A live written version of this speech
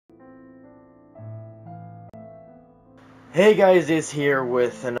Hey guys, it's here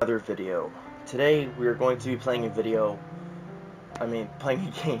with another video. Today we are going to be playing a playing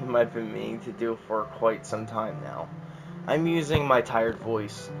a game I've been meaning to do for quite some time now. I'm using my tired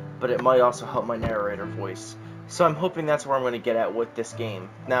voice, but it might also help my narrator voice. So I'm hoping that's where I'm going to get at with this game.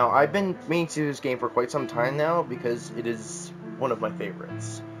 Now, I've been meaning to do this game for quite some time now because it is one of my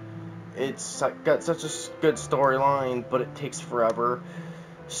favorites. It's got such a good storyline, but it takes forever.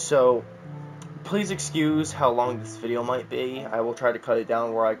 So please excuse how long this video might be. I will try to cut it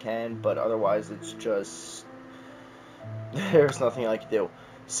down where I can, but otherwise it's just... there's nothing I can do.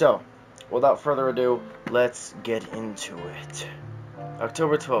 So, without further ado, let's get into it.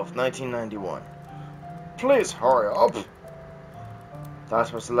 October 12th, 1991. Please hurry up!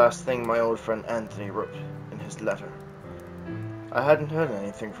 That was the last thing my old friend Anthony wrote in his letter. I hadn't heard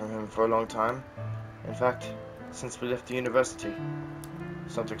anything from him for a long time. In fact, since we left the university,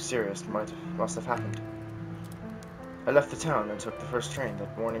 something serious must have happened. I left the town and took the first train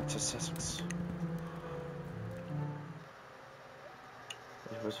that morning to Sussex.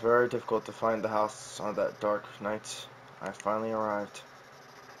 It was very difficult to find the house on that dark night. I finally arrived.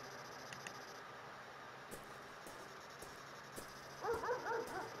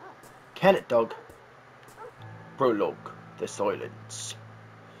 Can it, dog? Prologue, the silence.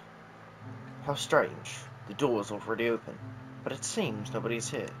 How strange. The door is already open, but it seems nobody's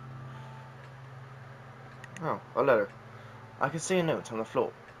here. Oh, a letter. I can see a note on the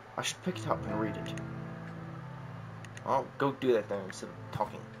floor. I should pick it up and read it. I'll go do that then instead of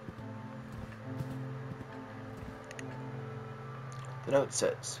talking. The note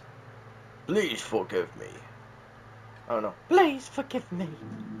says, "Please forgive me." Oh no. Please forgive me,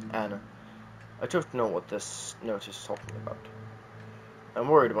 Anna. I don't know what this note is talking about. I'm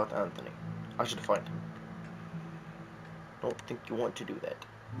worried about Anthony. I should find him. Don't think you want to do that.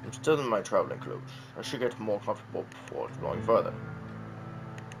 I'm still in my traveling clothes. I should get more comfortable before going further.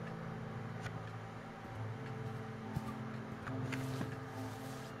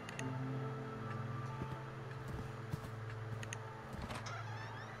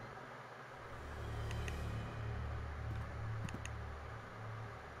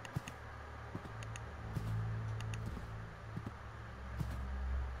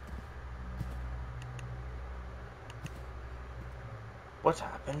 What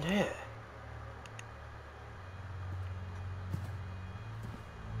happened here?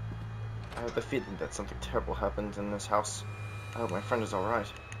 I have the feeling that something terrible happened in this house. I hope my friend is alright.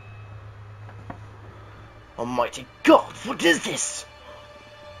 Almighty God, what is this?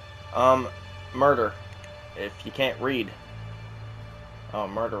 Murder. If you can't read. Oh,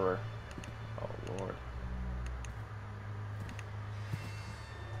 murderer. Oh, Lord.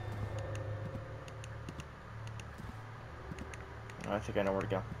 I think I know where to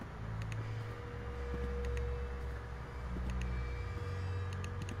go.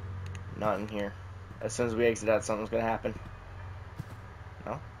 Not in here. As soon as we exit out, something's gonna happen.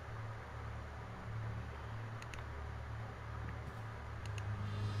 No?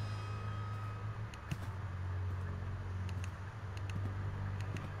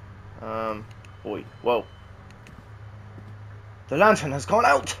 Boy. Whoa. The lantern has gone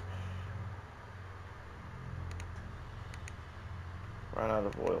out! Run out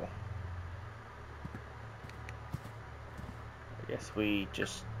of oil. I guess we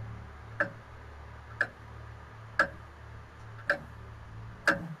just...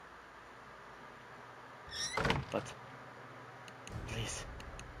 But... please,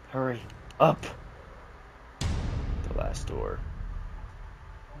 hurry up! The last door.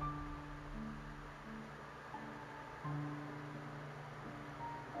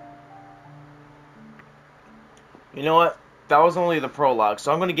 You know what? That was only the prologue,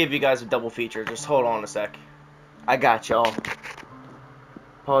 so I'm going to give you guys a double feature. Just hold on a sec. I got y'all.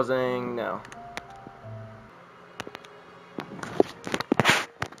 Pausing now.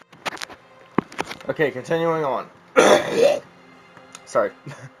 Okay, continuing on. Sorry.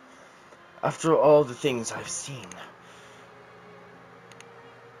 After all the things I've seen.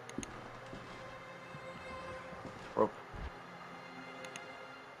 Rope.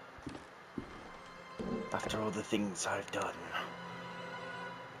 After all the things I've done.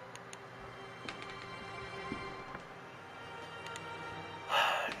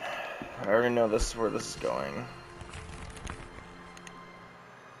 I already know this is where this is going.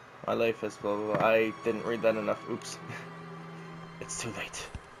 My life is blah blah blah. I didn't read that enough. Oops. It's too late.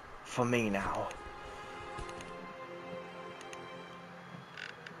 For me now.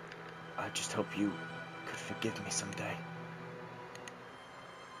 I just hope you could forgive me someday.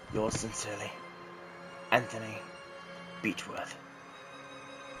 Yours sincerely, Anthony Beechworth.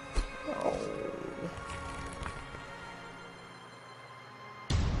 Oh.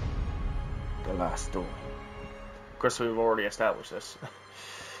 last story. Of course, we've already established this.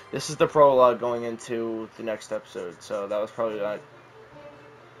 This is the prologue going into the next episode, so that was probably that.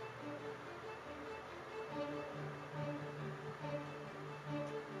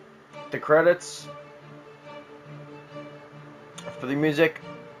 The credits for the music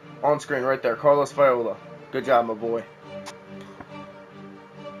on screen right there. Carlos Viola. Good job, my boy.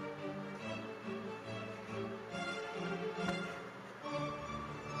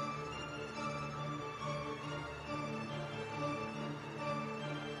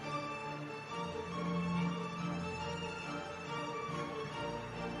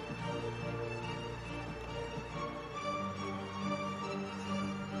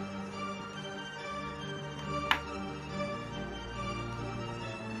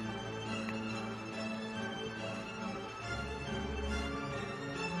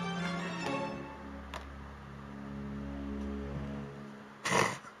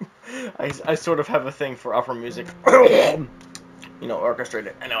 I sort of have a thing for opera music. You know,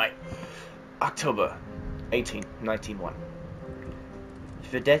 orchestrated. Anyway, October 18, 1901.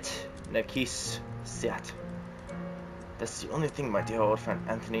 Vedette Nakis Siat. That's the only thing my dear old friend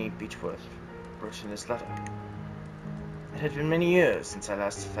Anthony Beechworth wrote in this letter. It had been many years since I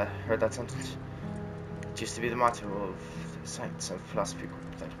last heard that sentence. It used to be the motto of the science and philosophy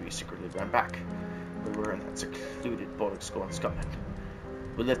group that we secretly ran back. We were in that secluded boarding school in Scotland.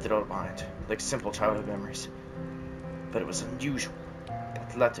 We left it all behind, like simple childhood memories. But it was unusual.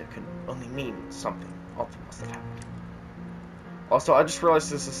 That letter could only mean something awful must have happened. Also, I just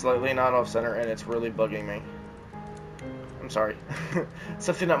realized this is slightly not off-center, and it's really bugging me. I'm sorry.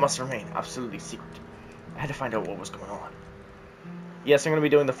 Something that must remain absolutely secret. I had to find out what was going on. Yes, I'm going to be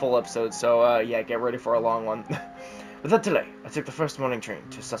doing the full episode, so yeah, get ready for a long one. Without delay, I took the first morning train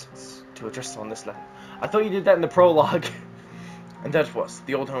to Sussex to address on this letter. I thought you did that in the prologue. And that was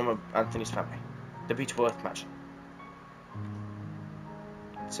the old home of Anthony's family, the Beechworth Mansion.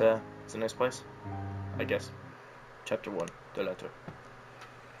 It's a nice place, I guess. Chapter 1, the letter.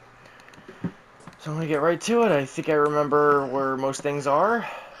 So I'm gonna get right to it. I think I remember where most things are.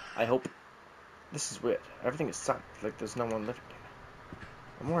 I hope. This is weird. Everything is silent, like there's no one living here.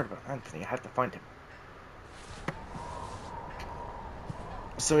 I'm worried about Anthony. I have to find him.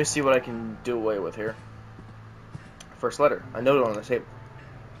 So let me see what I can do away with here. First letter. I note on the table.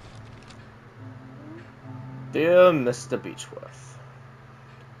 Dear Mr. Beechworth,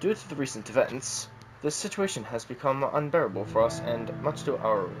 due to the recent events, this situation has become unbearable for us, and much to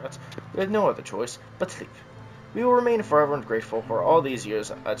our regret, we have no other choice but to leave. We will remain forever grateful for all these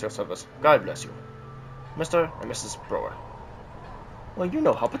years at your service. God bless you. Mr. and Mrs. Brower. Well, you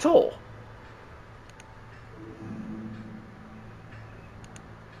know help at all.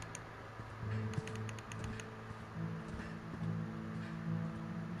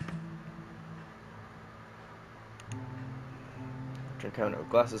 Drink cabinet with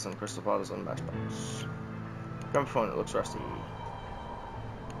glasses and crystal bottles and matchbox. Gramophone, it looks rusty.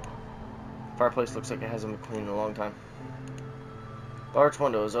 Fireplace looks like it hasn't been cleaned in a long time. Large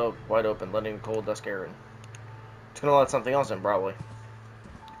window is wide open, letting the cold dusk air in. It's gonna let something else in, probably.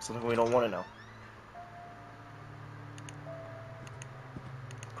 Something we don't want to know.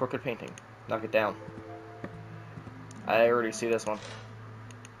 Crooked painting. Knock it down. I already see this one.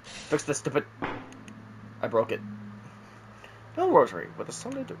 Fix this stupid... I broke it. No rosary with a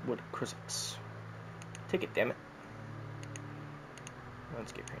solid wood crucifix. Take it, damn it.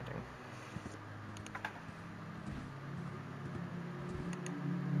 Landscape painting.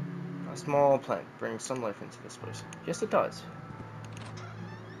 A small plant brings some life into this place. Yes, it does.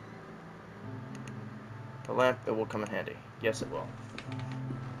 A lamp, it will come in handy. Yes, it will.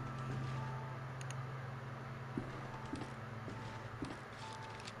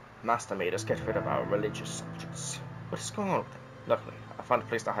 Master made us get rid of our religious subjects. What is going on with them? Luckily, I found a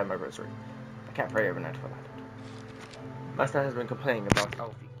place to hide my rosary. I can't pray every night for that. Master has been complaining about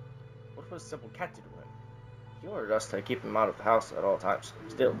Alfie. What was a simple cat to do with him? He ordered us to keep him out of the house at all times.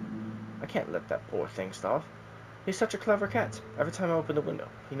 Still, I can't let that poor thing starve. He's such a clever cat. Every time I open the window,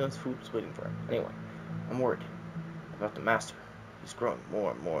 he knows food is waiting for him. Anyway, I'm worried about the master. He's growing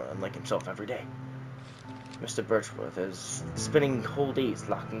more and more unlike himself every day. Mr. Birchworth is spending whole days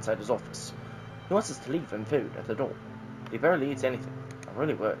locked inside his office. He wants us to leave him food at the door. He barely eats anything. I'm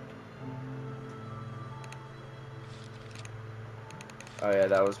really worried. Oh yeah,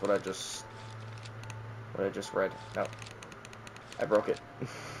 that was what I just read. No. I broke it.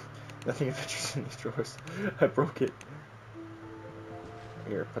 Nothing adventures in these drawers. I broke it.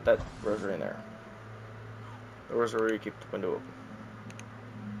 Here, put that rosary in there. The rosary, keep the window open.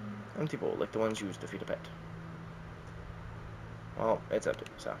 Empty bowl, like the ones used to feed a pet. Well, it's empty,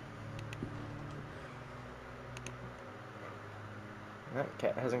 so. That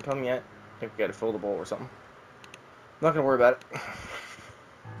cat hasn't come yet. I think we gotta fill the bowl or something. Not gonna worry about it.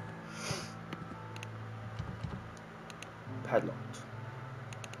 Padlocked.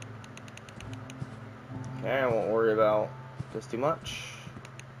 Okay, I won't worry about this too much.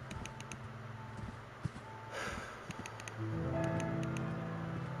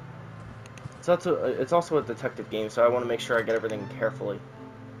 It's also a detective game, so I want to make sure I get everything carefully.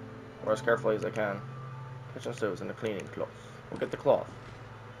 Or as carefully as I can. Kitchen stoves and a cleaning cloth. We'll get the cloth.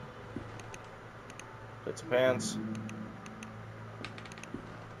 Plates and pans.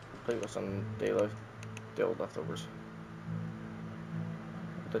 Plate with some day old leftovers.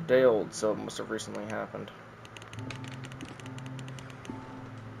 The day old, so it must have recently happened.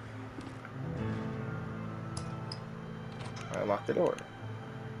 I locked the door.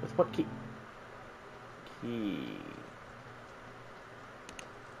 With what key?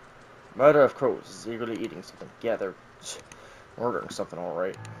 Murder of crows is eagerly eating something. Yeah, they're ordering something,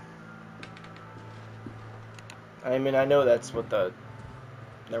 alright. I mean, I know that's what the...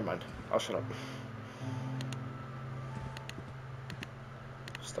 Never mind. I'll shut up.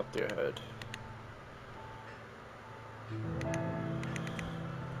 Just up to your head.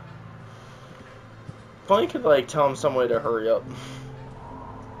 If only you could, like, tell him some way to hurry up.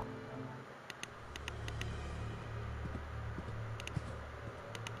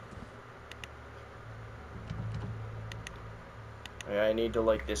 I need to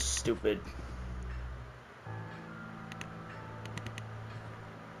like this stupid...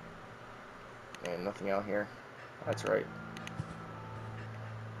 And nothing out here. That's right.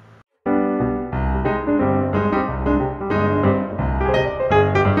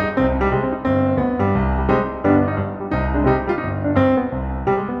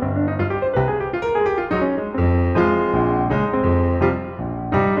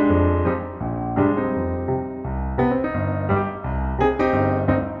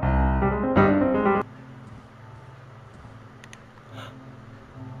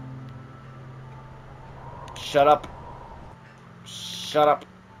 Shut up. Shut up.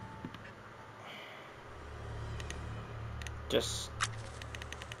 Just...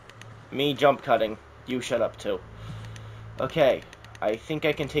 me jump cutting. You shut up too. Okay. I think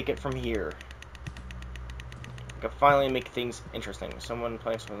I can take it from here. I can finally make things interesting. Someone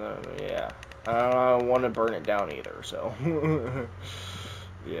plays with them. Yeah. I don't want to burn it down either, so...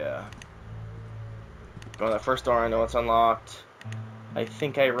 yeah. Go to that first door. I know it's unlocked. I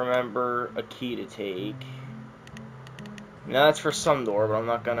think I remember a key to take. Now that's for some door, but I'm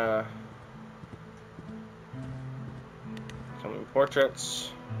not gonna... Some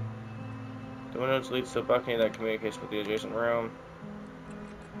portraits. The windows leads to a balcony that communicates with the adjacent room.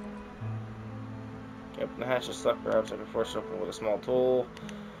 Open the hatch is stuck, perhaps I can force it open with a small tool.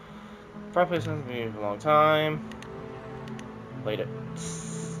 Fireplace hasn't been used for a long time. Light it.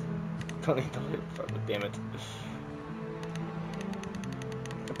 Don't need to light it, damn it.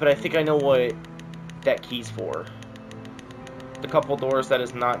 But I think I know what that key's for. The couple doors that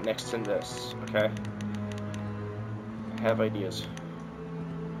is not next to this, okay? I have ideas.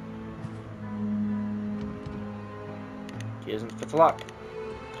 Key isn't fit to lock.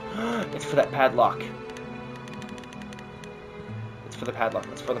 It's for that padlock. It's for the padlock.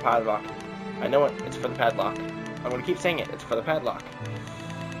 It's for the padlock. I know it. It's for the padlock. I'm gonna keep saying it. It's for the padlock.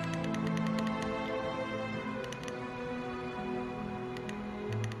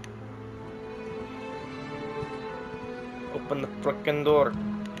 Open the frickin' door.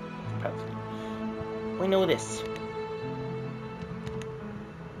 We know this.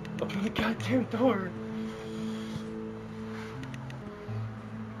 Open the goddamn door.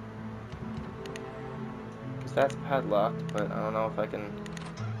 Because that's padlocked, but I don't know if I can...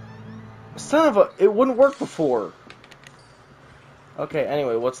 Son of a... It wouldn't work before. Okay,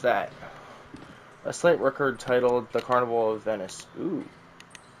 anyway, what's that? A slight record titled The Carnival of Venice. Ooh.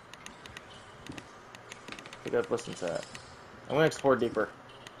 I think I've listened to that. I'm going to explore deeper.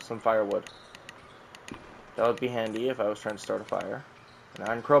 Some firewood. That would be handy if I was trying to start a fire. An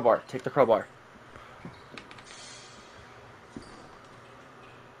iron crowbar. Take the crowbar.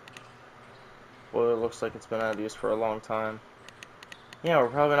 Well, it looks like it's been out of use for a long time. Yeah, we're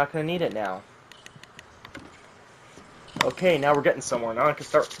probably not going to need it now. Okay, now we're getting somewhere. Now I can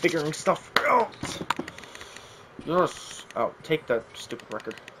start figuring stuff out. Yes. Oh, take the stupid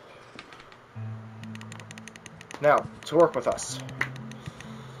record. Now, to work with us.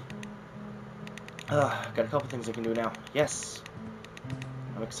 Got a couple things I can do now. Yes.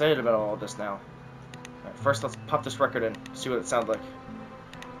 I'm excited about all of this now. Alright, first let's pop this record in. See what it sounds like.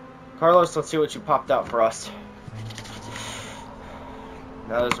 Carlos, let's see what you popped out for us.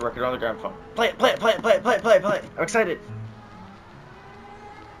 Now there's a record on the gramophone. Play it, play it, play it, play it, play it, play it, play it. I'm excited.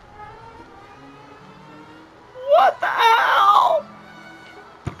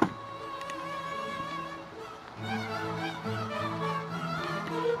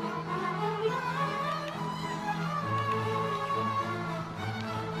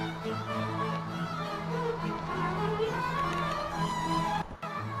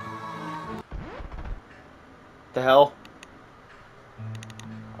 The hell?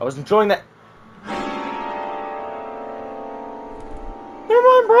 I was enjoying that. Never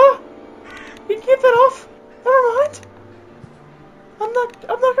mind, bro. You can keep that off. Never mind. I'm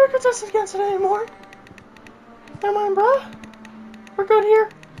not gonna contest against it anymore. Never mind, bro. We're good here.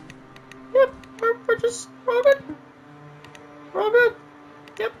 Yep, we're all good. We're all good.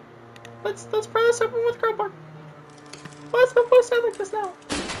 Yep. Let's pry this open with a crowbar. Let's go play like this now.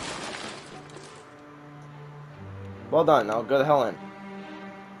 Well done. Now go the hell in.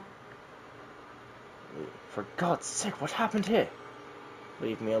 For God's sake, what happened here?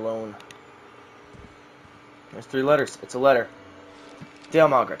 Leave me alone. There's 3 letters. It's a letter. Dear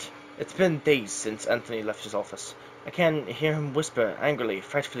Margaret, it's been days since Anthony left his office. I can hear him whisper angrily,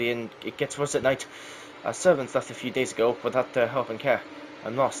 frightfully, and it gets worse at night. Our servants left a few days ago without their help and care.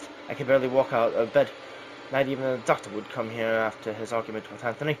 I'm lost. I can barely walk out of bed. Not even a doctor would come here after his argument with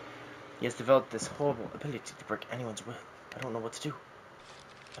Anthony. He has developed this horrible ability to break anyone's will. I don't know what to do.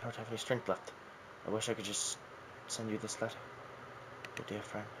 I don't have any strength left. I wish I could just send you this letter. Oh, dear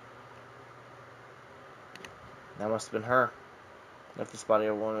friend. That must have been her. Left this body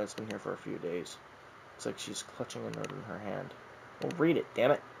of a woman that's been here for a few days. Looks like she's clutching a note in her hand. Well, read it,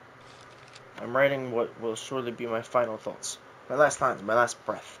 damn it. I'm writing what will surely be my final thoughts. My last lines, my last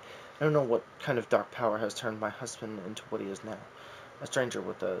breath. I don't know what kind of dark power has turned my husband into what he is now. A stranger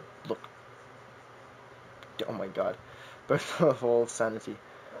with a look. Oh my god. But of all sanity,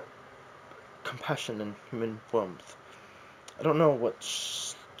 compassion, and human warmth. I don't know what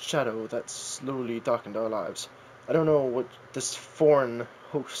shadow that slowly darkened our lives. I don't know what this foreign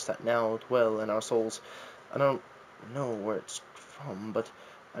host that now dwell in our souls. I don't know where it's from, but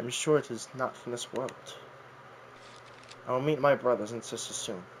I'm sure it is not from this world. I will meet my brothers and sisters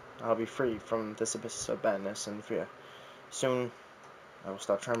soon. I will be free from this abyss of badness and fear. Soon, I will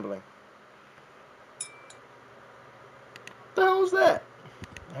stop trembling. What the hell is that?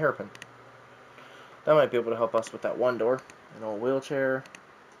 A hairpin. That might be able to help us with that one door. An old wheelchair.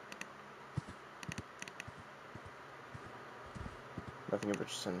 Nothing of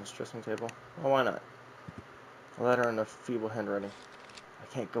interest in this dressing table. Well, why not? A letter in a feeble handwriting. I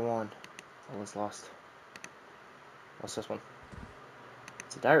can't go on. All is lost. What's this one?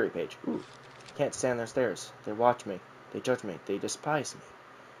 It's a diary page. Ooh. I can't stand their stares. They watch me. They judge me. They despise me.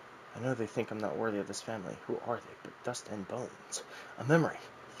 I know they think I'm not worthy of this family. Who are they but dust and bones? A memory.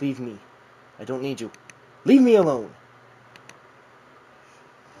 Leave me. I don't need you. Leave me alone!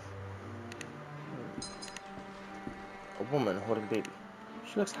 A woman holding a baby.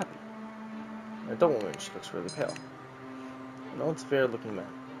 She looks happy. An adult woman, she looks really pale. An old, severe-looking man.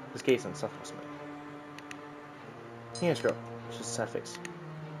 His gaze on suffers me. Teenage girl. She has a sad face.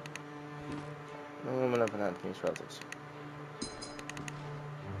 A woman of Anthony's relatives.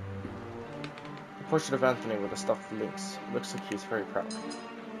 A portrait of Anthony with a stuffed lynx. Looks like he's very proud.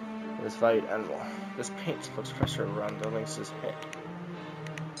 Of his valued animal. This paint looks pressure around the lynx's head.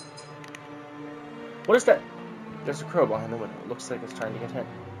 What is that? There's a crow behind the window. It looks like it's trying to get in.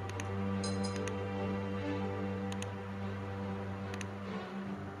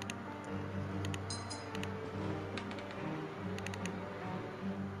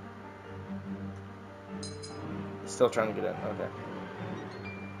 Still trying to get in. Okay.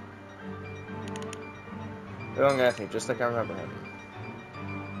 Young Anthony, just like I remember him.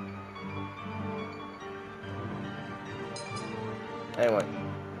 Anyway,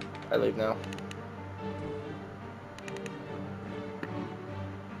 I leave now.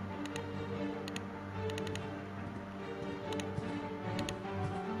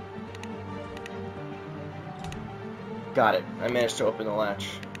 Got it. I managed to open the latch.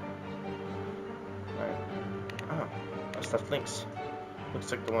 Alright. Oh, a stuffed lynx. Looks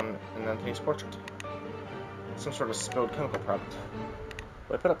like the one in Anthony's portrait. Some sort of spilled chemical product.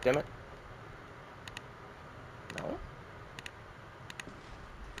 Wipe it up, damn it. No?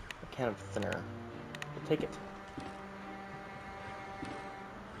 A can of thinner. We'll take it.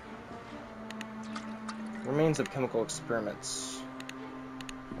 Remains of chemical experiments.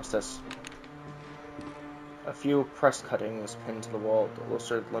 What's this? A few press cuttings pinned to the wall of the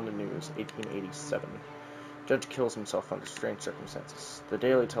Illustrated London News, 1887. Judge kills himself under strange circumstances. The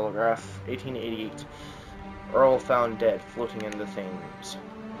Daily Telegraph, 1888. Earl found dead, floating in the Thames.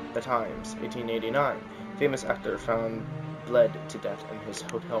 The Times, 1889. Famous actor found bled to death in his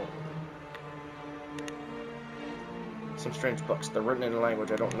hotel room. Some strange books. They're written in a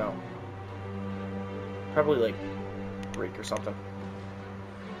language I don't know. Probably like Greek or something.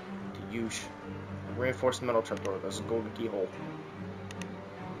 To use. Reinforced metal trapdoor. There's a golden keyhole.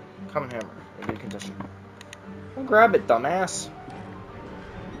 Common hammer. In good condition. Well, grab it, dumbass.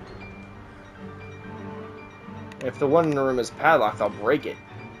 If the one in the room is padlocked, I'll break it.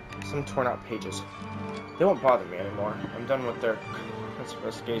 Some torn out pages. They won't bother me anymore. I'm done with their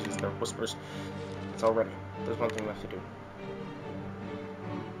investigations, their whispers. It's all ready. There's one thing left to do.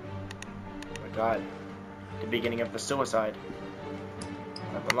 Oh my god. The beginning of the suicide.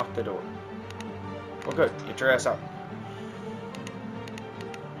 I've unlocked the door. Well, good. Get your ass out.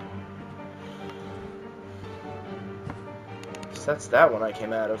 So that's that one I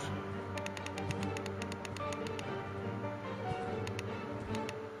came out of.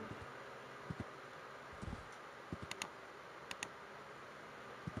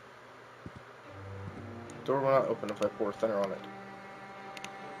 Door will not open if I pour thinner on it.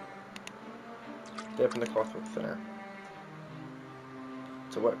 Dampen the cloth with thinner.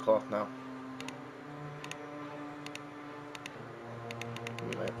 It's a wet cloth now.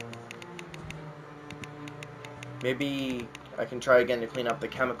 Maybe I can try again to clean up the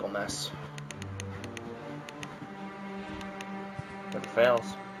chemical mess. If it fails.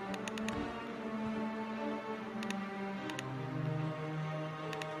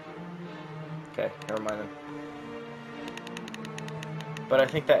 Okay, never mind then. But I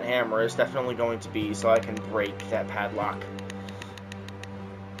think that hammer is definitely going to be so I can break that padlock.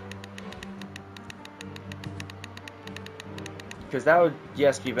 Because that would,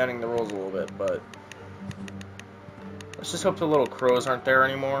 yes, be bending the rules a little bit, but let's just hope the little crows aren't there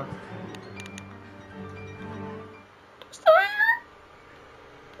anymore. Still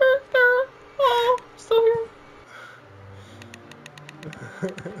here? Oh, still here.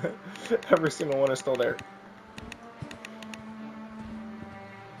 Every single one is still there.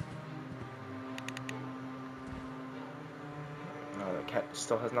 No, the cat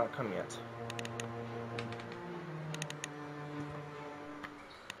still has not come yet.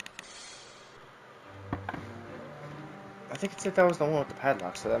 I think it said that was the one with the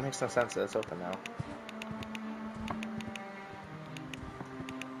padlock, so that makes no sense that it's open now.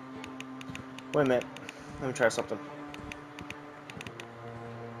 Wait a minute. Let me try something.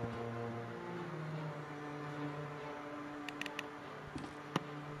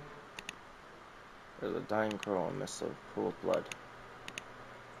 There's a dying crow in the midst of a pool of blood.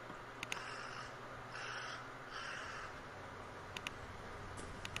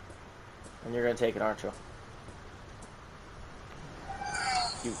 And you're gonna take it, aren't you?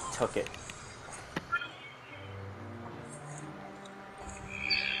 You took it.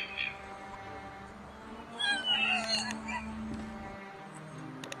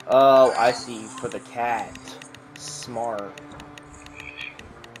 Oh, I see. For the cat. Smart.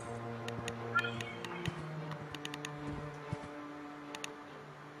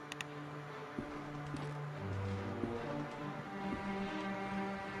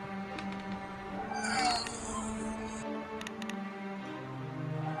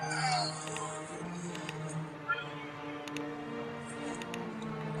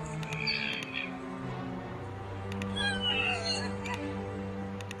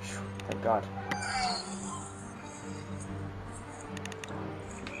 Thank God.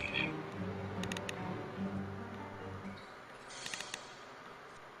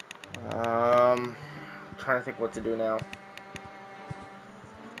 Trying to think what to do now.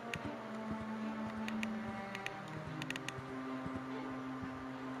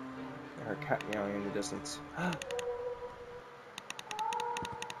 Her cat meowing in the distance.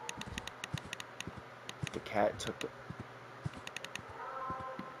 The cat took it.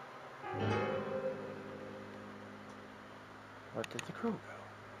 Where did the crow go?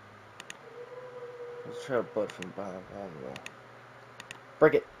 There's a trail of blood from behind the wall.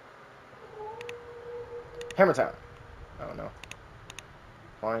 Break it! Hammer time! Oh no.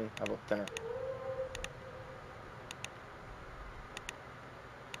 Fine, how about thinner?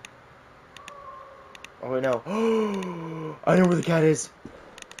 Oh wait, no. I know where the cat is!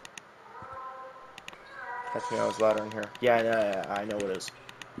 Catch me, I was louder in here. Yeah, I know what it is.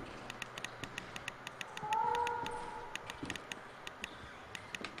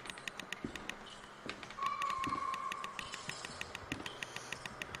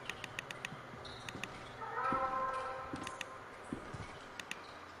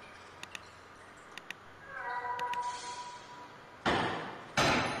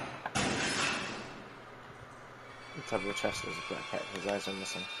 Top of the chest is a black cat. His eyes are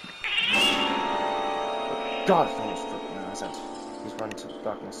missing. God, finished. No, that's it. He's running to the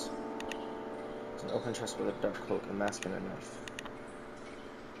darkness. It's an open chest with a dark cloak, a mask, and a knife.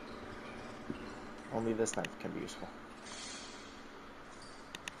 Only this knife can be useful.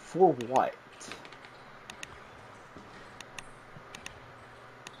 For what?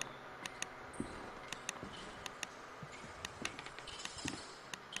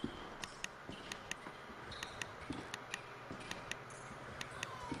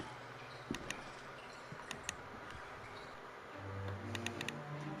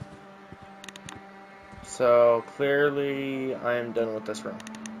 So, clearly, I am done with this room.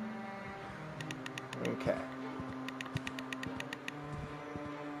 Okay.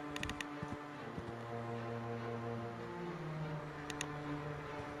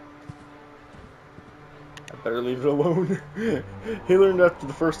 I better leave it alone. He learned after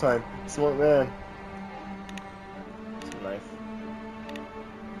the first time. Smart man. It's a knife.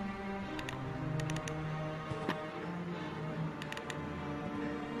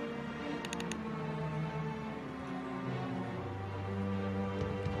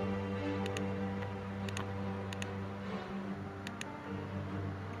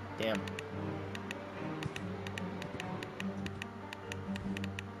 Damn.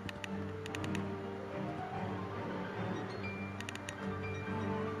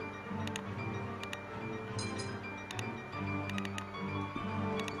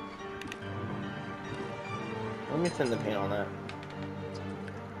 Let me thin the paint on that.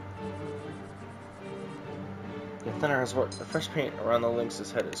 The thinner has worked. The fresh paint around the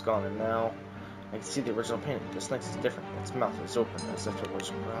lynx's head is gone, and now I can see the original painting. This lynx is different. Its mouth is open, as if it was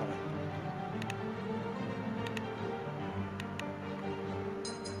growling.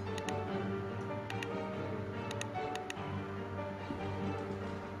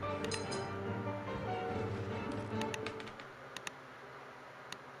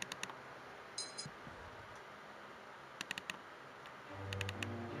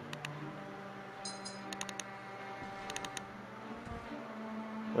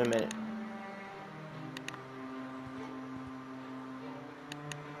 Wait a minute.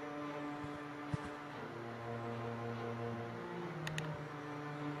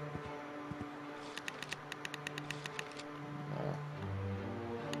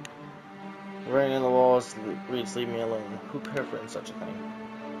 Writing on the walls reads, "Leave me alone." Who could have written such a thing?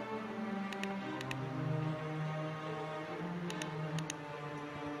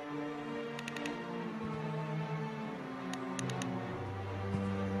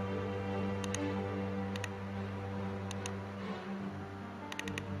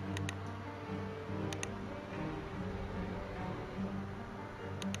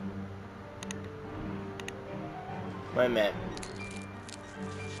 Wait a minute.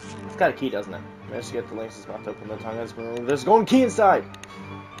 It's got a key, doesn't it? Managed to get the lynx's mouth open. The tongue has been removed. There's a golden key inside!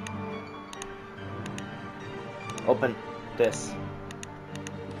 Open this.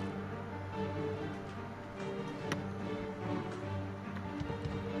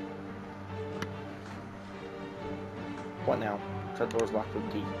 What now? That door's locked with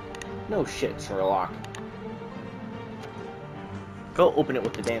a key. No shit, Sherlock. Go open it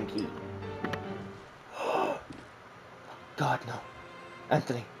with the damn key. God, no.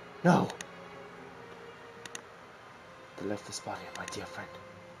 Anthony, no! The lifeless body of my dear friend.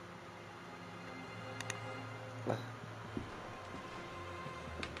 There's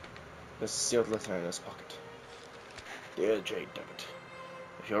a sealed letter in his pocket. Dear Jade Duggett,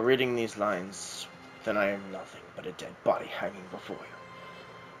 if you're reading these lines, then I am nothing but a dead body hanging before you.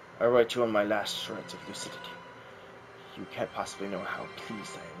 I write you on my last shreds of lucidity. You can't possibly know how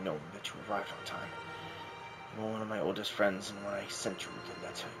pleased I am knowing that you arrived on time. You were one of my oldest friends, and when I sent you the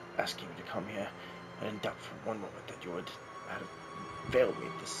letter asking you to come here, I didn't doubt for one moment that you would have failed me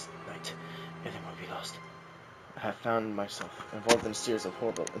this night. Everything would be lost. I have found myself involved in a series of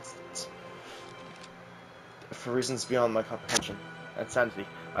horrible incidents. For reasons beyond my comprehension and sanity,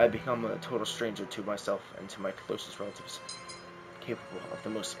 I have become a total stranger to myself and to my closest relatives, capable of the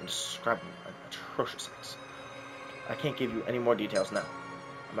most indescribable and atrocious acts. I can't give you any more details now.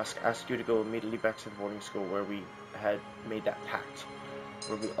 I must ask you to go immediately back to the boarding school where we had made that pact,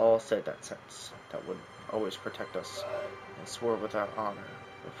 where we all said that sentence that would always protect us, and swore without honor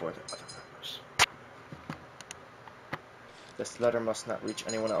before the other members. This letter must not reach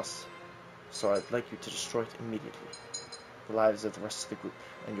anyone else, so I'd like you to destroy it immediately. The lives of the rest of the group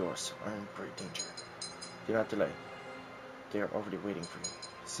and yours are in great danger. Do not delay. They are already waiting for you.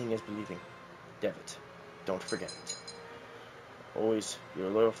 Seeing is believing. Devitt, don't forget it. Always your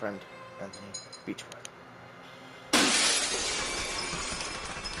loyal friend, Anthony Beechworth.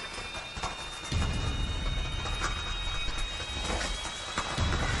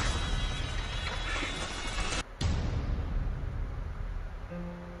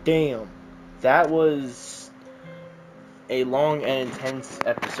 Damn, that was a long and intense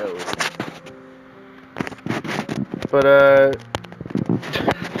episode. But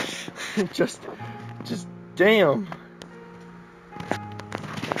just damn.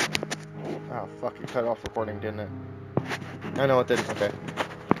 Oh fuck, it cut off recording, didn't it? I know it did. Okay.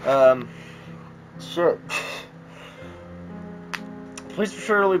 Shit. Please be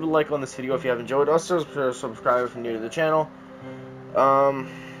sure to leave a like on this video if you have enjoyed. Also, subscribe if you're new to the channel.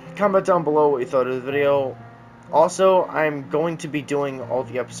 Comment down below what you thought of the video. Also, I'm going to be doing all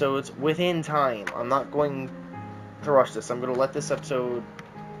the episodes within time. I'm not going to rush this. I'm going to let this episode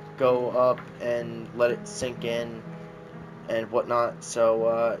go up and let it sink in and whatnot.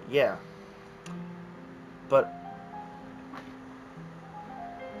 So, yeah. But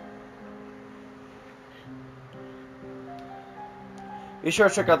be sure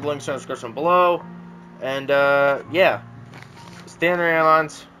to check out the links in the description below. And, yeah. Standard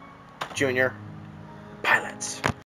Airlines, Junior, Pilots.